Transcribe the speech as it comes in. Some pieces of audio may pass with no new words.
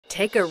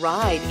Take a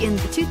ride in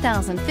the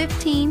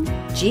 2015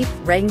 Jeep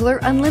Wrangler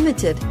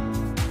Unlimited.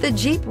 The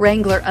Jeep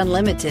Wrangler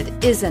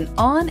Unlimited is an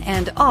on-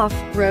 and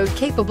off-road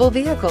capable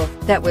vehicle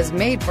that was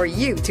made for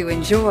you to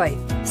enjoy.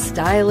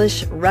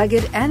 Stylish,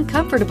 rugged, and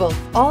comfortable,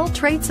 all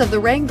traits of the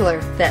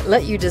Wrangler that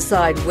let you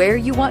decide where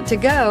you want to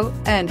go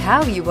and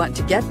how you want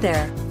to get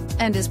there,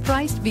 and is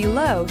priced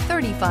below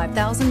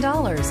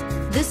 $35,000.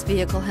 This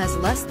vehicle has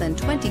less than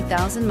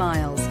 20,000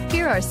 miles.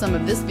 Here are some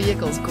of this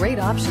vehicle's great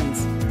options: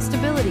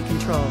 stability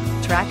control,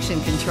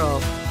 traction control,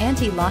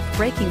 anti-lock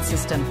braking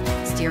system,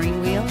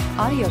 steering wheel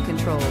audio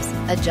controls,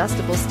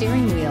 adjustable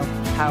steering wheel,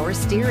 power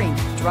steering,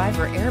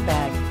 driver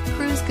airbag,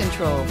 cruise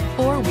control,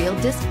 four-wheel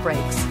disc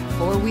brakes,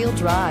 four-wheel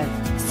drive.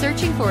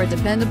 Searching for a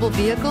dependable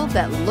vehicle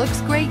that looks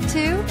great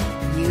too?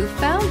 You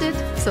found it,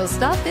 so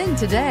stop in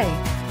today.